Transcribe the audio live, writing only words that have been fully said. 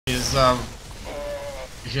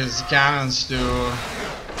his cannons to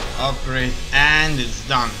operate, and it's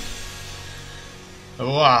done.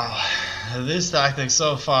 Wow, this tactic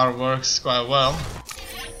so far works quite well.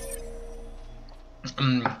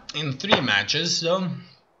 In 3 matches though,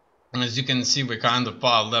 as you can see, we kind of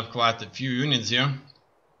piled up quite a few units here.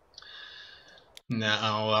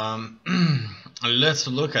 Now let's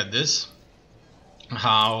look at this,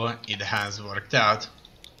 how it has worked out.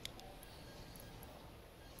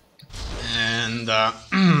 And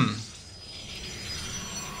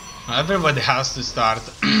everybody has to start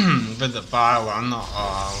with a pylon,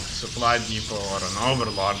 supply depot, or an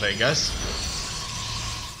overlord, I guess.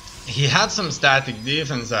 He had some static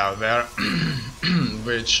defense out there,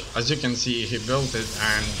 which, as you can see, he built it,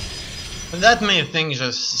 and that made things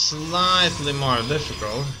just slightly more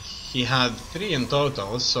difficult. He had 3 in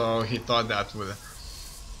total, so he thought that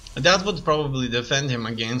would probably defend him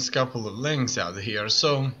against a couple of links out here.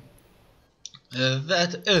 So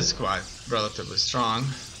that is quite relatively strong.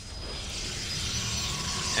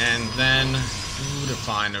 And then 2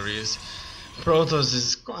 refineries. Protoss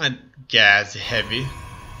is quite gas heavy.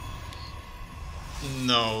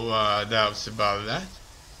 No doubts about that.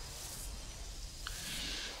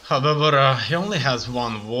 However, he only has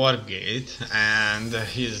 1 warp gate, and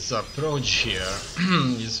his approach here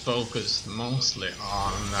is focused mostly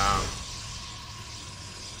on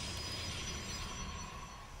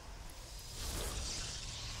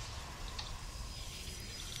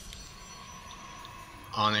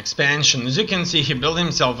expansion. As you can see, he built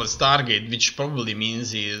himself a Stargate, which probably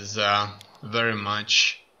means he is very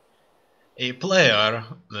much a player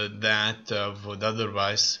that would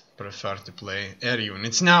otherwise prefer to play air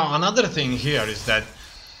units. Now, another thing here is that,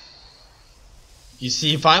 you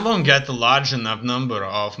see, if I won't get a large enough number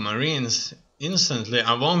of Marines instantly,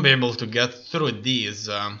 I won't be able to get through these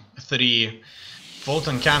 3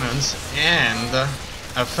 photon cannons and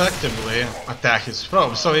effectively attack his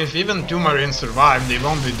probe. So if even 2 Marines survive, they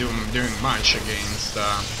won't be doing much against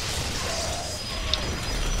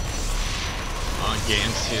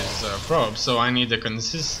his probe. So I need a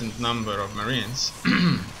consistent number of Marines.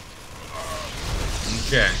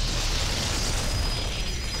 Okay,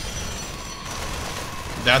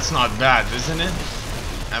 that's not bad, isn't it?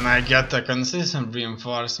 And I get a consistent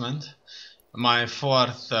reinforcement. My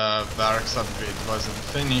 4th barracks upgrade wasn't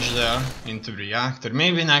finished there into reactor.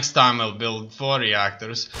 Maybe next time I'll build 4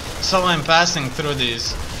 reactors. So I'm passing through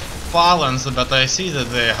these pylons, but I see that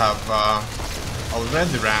they have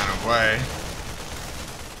already ran away.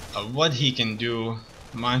 What he can do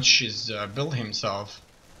much is build himself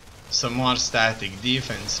some more static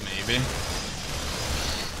defense, maybe.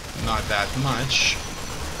 Not that much.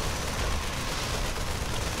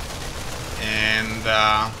 And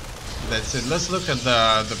that's it. Let's look at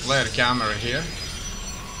the player camera here.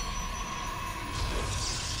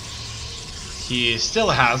 He still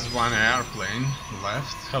has 1 airplane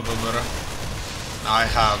left. However, I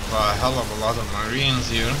have a hell of a lot of Marines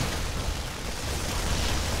here.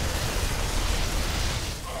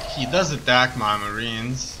 He does attack my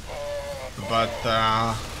Marines, but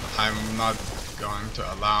I'm not going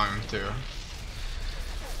to allow him to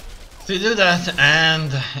do that,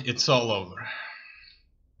 and it's all over.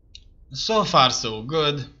 So far so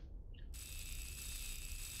good.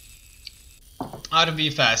 Are we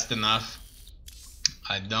fast enough?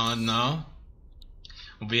 I don't know.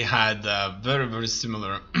 We had a very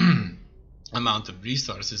similar amount of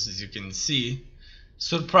resources, as you can see.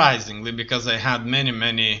 Surprisingly, because I had many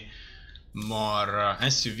more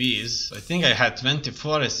SUVs. I think I had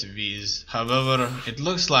 24 SUVs. However, it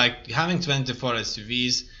looks like having 24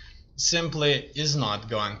 SUVs simply is not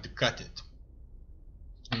going to cut it.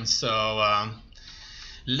 And so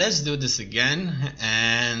let's do this again,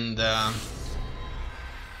 and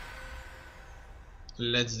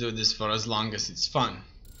let's do this for as long as it's fun.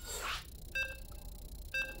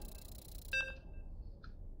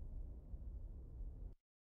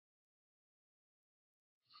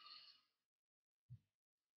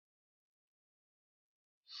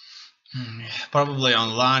 Probably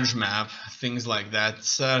on large map, things like that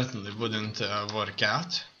certainly wouldn't work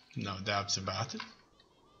out. No doubts about it.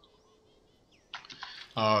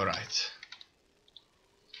 Alright.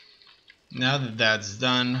 Now that that's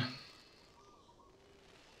done,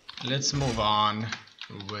 let's move on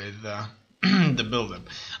with the build-up.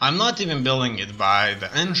 I'm not even building it by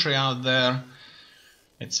the entry out there.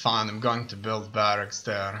 It's fine, I'm going to build barracks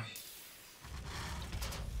there.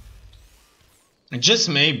 Just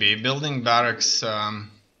maybe building barracks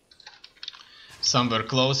somewhere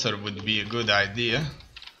closer would be a good idea.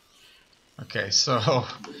 Okay, so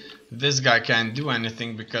This guy can't do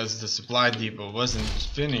anything because the supply depot wasn't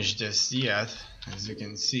finished just yet, as you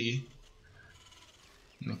can see.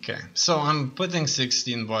 Okay, so I'm putting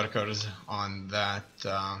 16 workers on that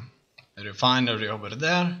refinery over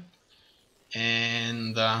there,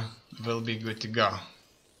 and we'll be good to go.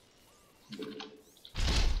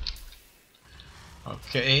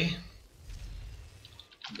 Okay,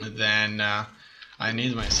 then I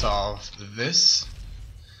need myself this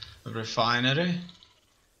refinery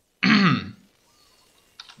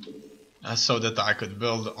so that I could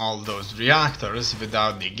build all those reactors.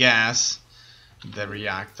 Without the gas, the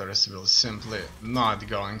reactors will simply not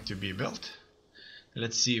going to be built.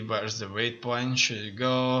 Let's see, where's the waypoint? Should it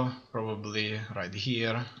go? Probably right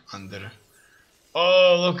here under.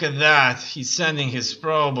 Oh, look at that! He's sending his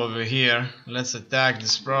probe over here. Let's attack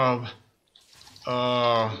this probe.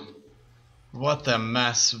 Oh, what a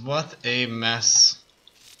mess! What a mess!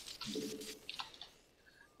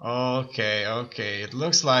 Okay, okay. It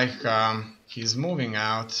looks like he's moving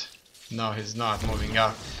out. No, he's not moving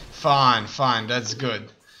out. Fine, fine. That's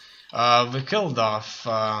good. We killed off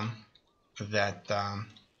that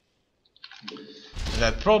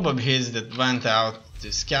probe of his that went out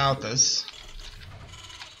to scout us,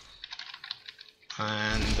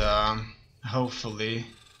 and hopefully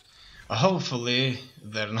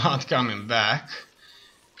they're not coming back.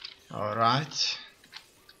 All right.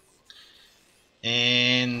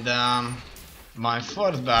 And my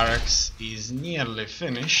fourth barracks is nearly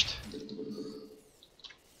finished.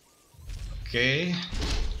 Okay,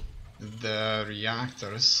 the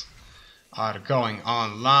reactors are going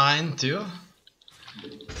online too.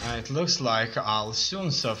 It looks like I'll soon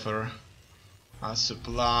suffer a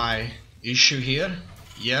supply issue here.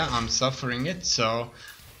 Yeah, I'm suffering it, so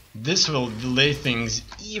this will delay things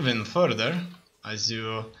even further, as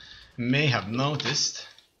you may have noticed.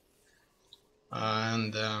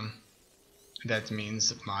 And that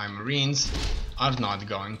means my Marines are not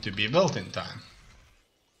going to be built in time,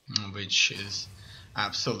 which is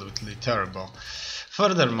absolutely terrible.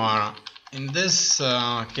 Furthermore, in this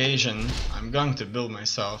occasion, I'm going to build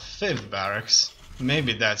myself 5th barracks.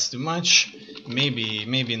 Maybe that's too much,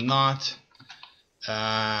 maybe not.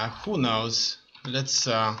 Who knows? Let's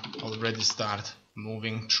already start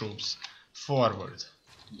moving troops forward.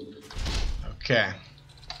 Okay.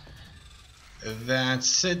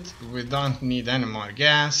 That's it. We don't need any more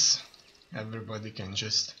gas. Everybody can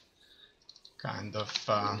just kind of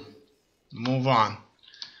move on.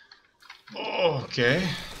 Okay.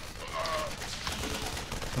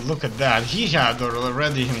 Look at that. He had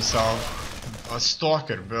already himself a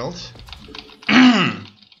stalker built.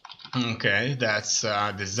 Okay, that's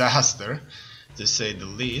a disaster, to say the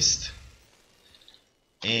least.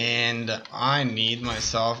 And I need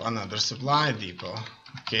myself another supply depot.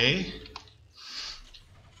 Okay.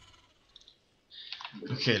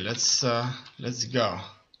 Okay, let's go.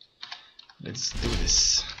 Let's do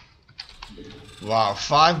this. Wow,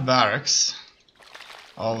 5 barracks.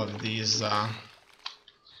 All of these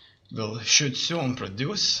should soon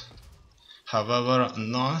produce. However,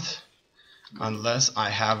 not unless I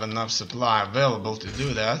have enough supply available to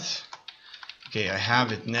do that. Okay, I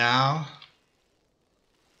have it now,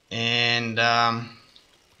 and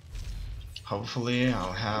hopefully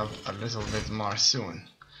I'll have a little bit more soon.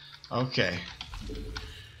 Okay.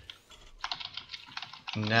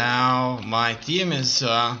 Now my team is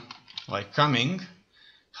like coming.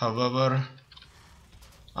 However,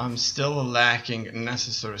 I'm still lacking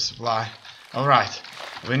necessary supply. Alright,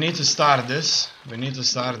 we need to start this. We need to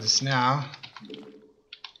start this now.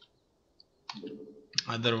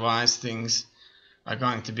 Otherwise things are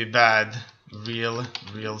going to be bad real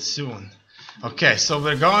soon. Okay, so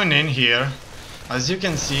we're going in here. As you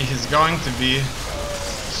can see, he's going to be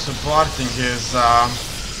supporting his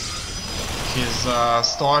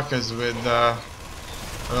stalkers with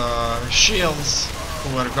shields,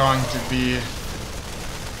 who are going to be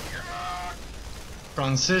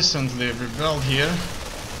consistently rebuilt here.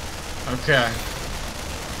 Okay,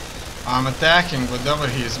 I'm attacking whatever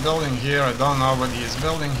he is building here. I don't know what he is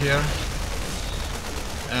building here,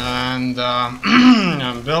 and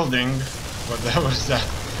I'm building whatever's that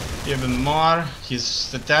even more.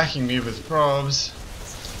 He's attacking me with probes.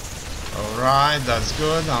 Alright, that's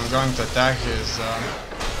good. I'm going to attack his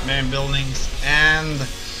main buildings, and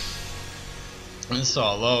it's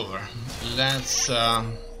all over. Let's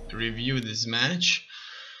review this match.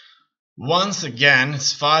 Once again,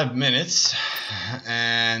 it's 5 minutes,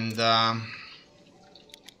 and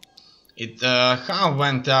it kind of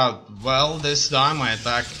went out well this time. I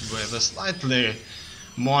attacked with a slightly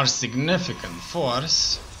more significant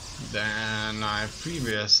force than I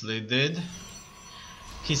previously did.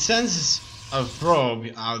 He sends a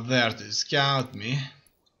probe out there to scout me,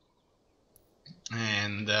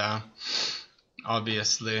 and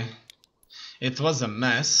obviously it was a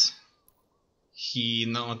mess. He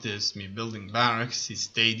noticed me building barracks, he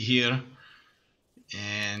stayed here,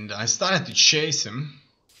 and I started to chase him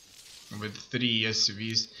with 3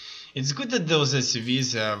 SUVs. It's good that those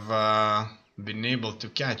SUVs have been able to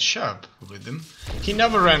catch up with him. He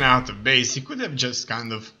never ran out of base. He could have just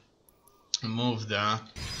kind of moved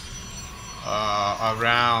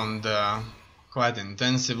around quite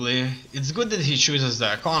intensively. It's good that he chooses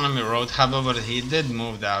the economy road. However, he did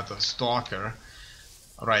move out a stalker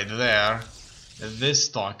right there, this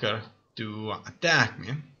stalker, to attack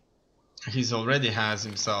me. He's already has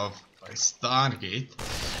himself a Stargate,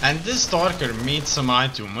 and this stalker meets my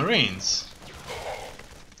 2 Marines,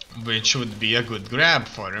 which would be a good grab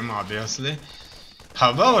for him, obviously.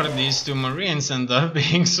 However, these 2 Marines end up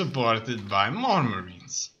being supported by more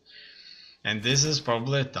Marines. And this is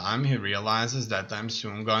probably a time he realizes that I'm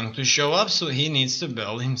soon going to show up, so he needs to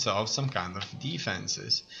build himself some kind of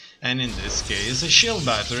defenses. And in this case, a shield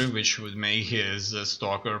battery, which would make his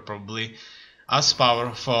stalker probably as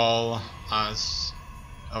powerful as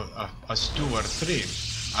 2 or 3.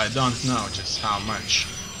 I don't know just how much.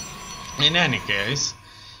 In any case,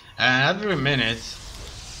 every minute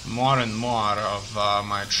more and more of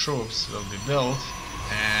my troops will be built,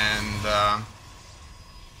 and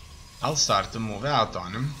I'll start to move out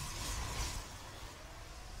on him.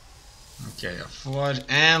 Okay, a forge,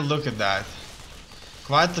 and look at that.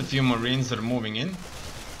 Quite a few Marines are moving in.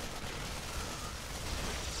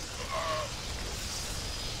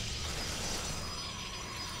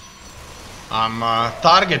 I'm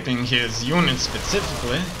targeting his unit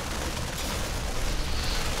specifically,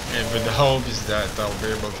 with the hopes that I'll be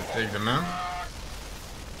able to take them out.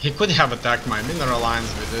 He could have attacked my mineral lines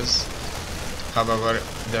with this. However,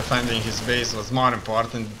 defending his base was more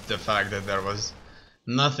important. The fact that there was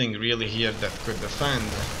nothing really here that could defend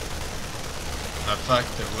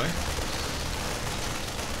effectively.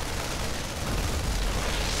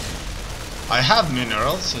 I have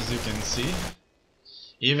minerals, as you can see,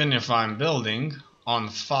 even if I'm building on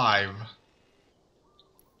 5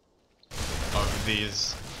 of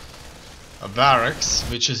these barracks,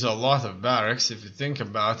 which is a lot of barracks if you think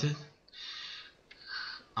about it.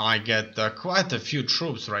 I get quite a few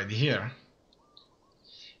troops right here,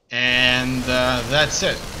 and that's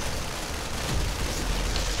it.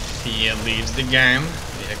 He leaves the game,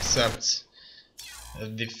 he accepts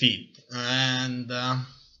defeat, and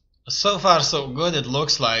so far so good. It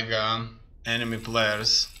looks like enemy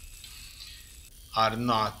players are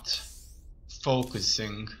not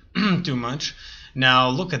focusing too much. Now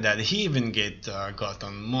look at that, he even got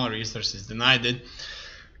on more resources than I did.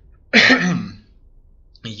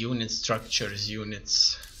 Unit structures,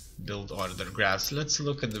 units, build order graphs. Let's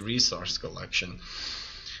look at the resource collection.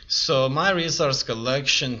 So my resource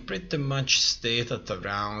collection pretty much stayed at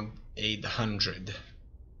around 800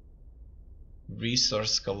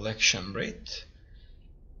 resource collection rate,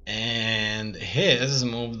 and his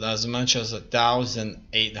moved as much as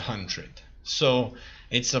 1,800. So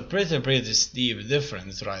it's a pretty steep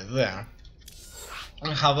difference right there.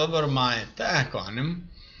 However, my attack on him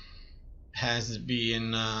has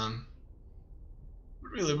been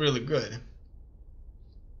really good.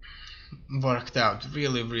 Worked out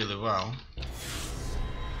really well.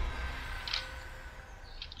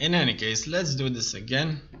 In any case, let's do this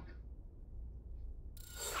again.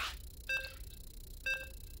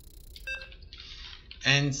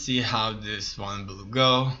 And see how this one will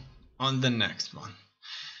go on the next one.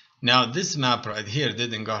 Now this map right here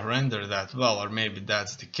didn't go render that well, or maybe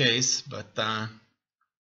that's the case, but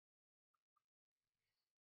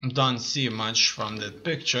don't see much from that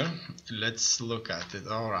picture. Let's look at it.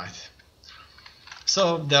 Alright.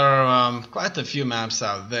 So there are quite a few maps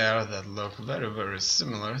out there that look very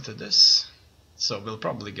similar to this. So we'll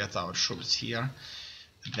probably get our troops here,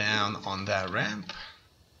 down on that ramp.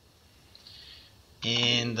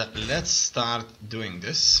 And let's start doing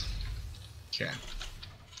this. Okay.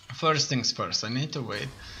 First things first, I need to wait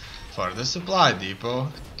for the supply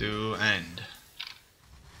depot to end.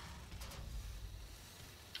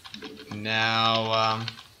 Now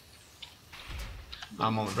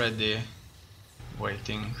I'm already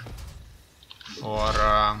waiting for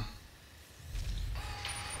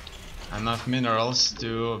enough minerals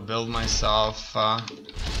to build myself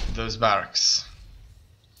those barracks.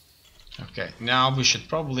 Okay, now we should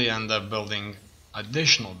probably end up building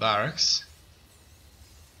additional barracks,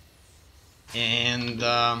 and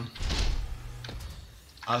a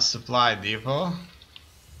supply depot.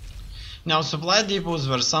 Now, supply depots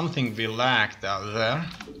were something we lacked out there.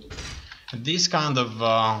 These kind of,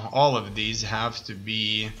 all of these have to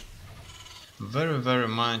be very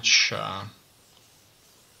much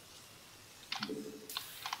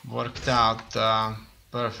worked out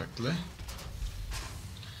perfectly.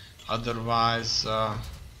 Otherwise,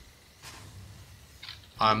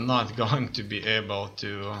 I'm not going to be able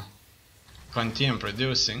to continue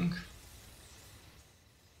producing.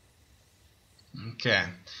 Okay,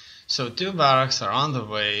 so 2 barracks are on the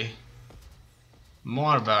way.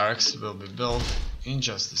 More barracks will be built in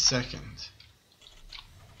just a second.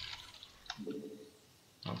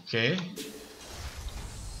 Okay,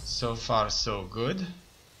 so far so good.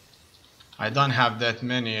 I don't have that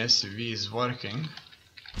many SUVs working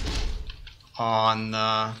on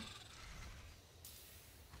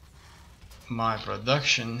my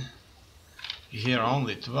production. Here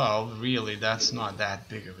only 12, really that's not that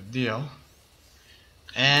big of a deal.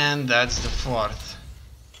 And that's the 4th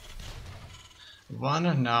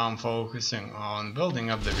one. Now I'm focusing on building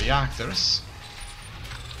up the reactors,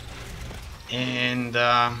 and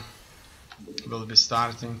we'll be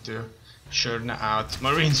starting to churn out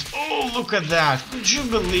Marines. Oh, look at that! Could you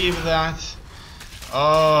believe that?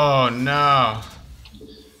 Oh no!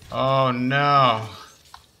 Oh no!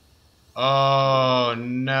 Oh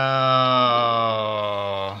no!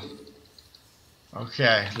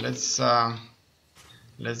 Okay, let's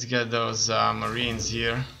get those Marines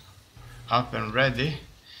here up and ready.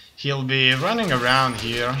 He'll be running around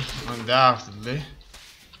here undoubtedly,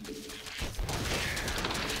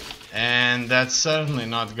 and that's certainly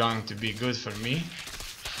not going to be good for me.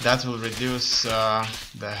 That will reduce the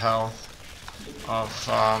health of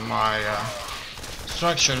my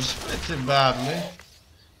structures pretty badly.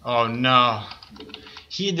 Oh no,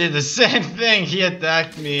 he did the same thing. He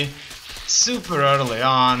attacked me super early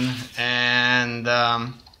on, and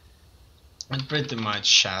it pretty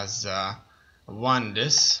much has won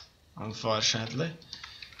this, unfortunately.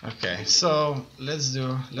 Okay, so let's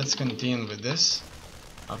continue with this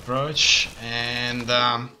approach, and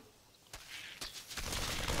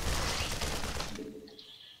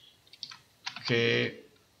okay,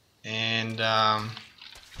 and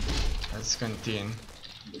let's continue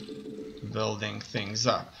building things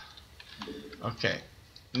up. Okay,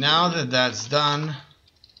 now that that's done,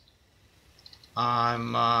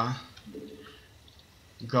 I'm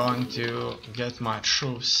going to get my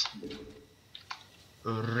troops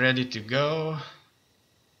ready to go.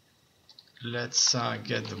 Let's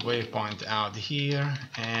get the waypoint out here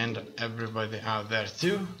and everybody out there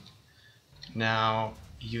too. Now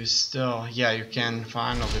you still, yeah, you can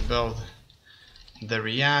finally build the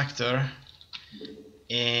reactor,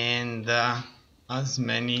 and as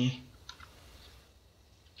many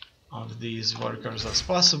of these workers as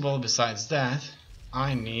possible. Besides that,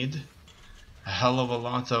 I need a hell of a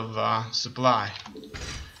lot of supply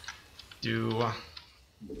to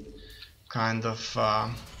kind of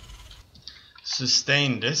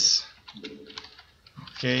sustain this.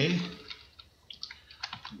 Okay,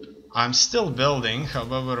 I'm still building,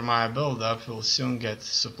 however my build-up will soon get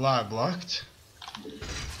supply blocked.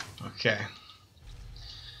 Okay,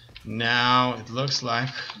 now it looks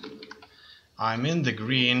like I'm in the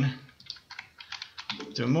green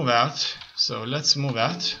to move out, so let's move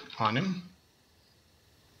out on him.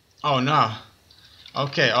 Oh no,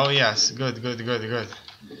 okay, oh yes, good.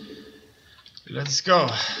 Let's go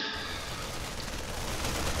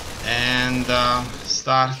and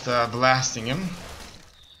start blasting him.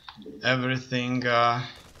 Everything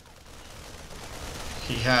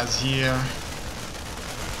he has here.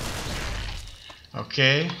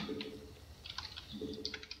 Okay,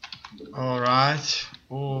 alright.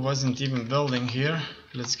 Oh, wasn't even building here.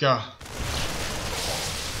 Let's go.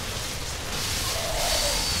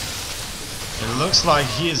 It looks like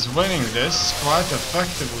he is winning this quite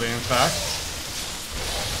effectively, in fact.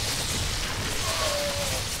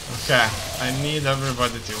 Okay, I need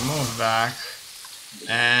everybody to move back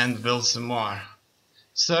and build some more.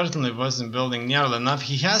 Certainly wasn't building nearly enough.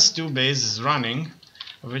 He has 2 bases running,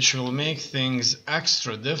 which will make things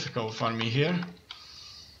extra difficult for me here.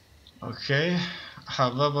 Okay,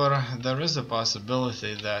 however, there is a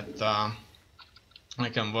possibility that I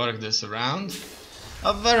can work this around.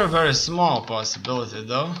 A very small possibility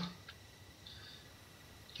though.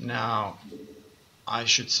 Now, I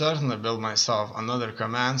should certainly build myself another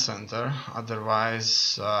command center,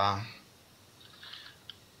 otherwise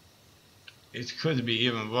it could be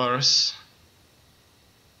even worse.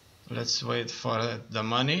 Let's wait for the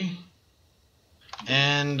money,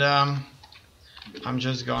 and I'm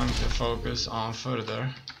just going to focus on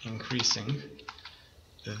further increasing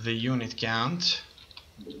the unit count.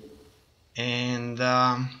 and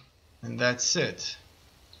that's it.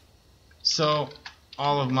 So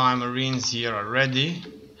all of my Marines here are ready.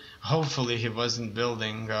 Hopefully he wasn't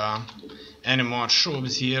building any more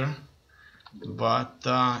troops here, but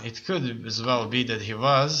it could as well be that he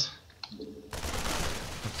was.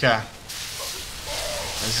 Okay,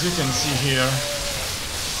 as you can see here,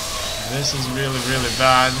 this is really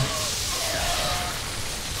bad,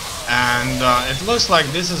 and it looks like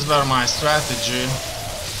this is where my strategy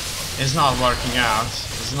is not working out.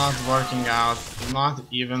 It's not working out, not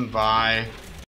even by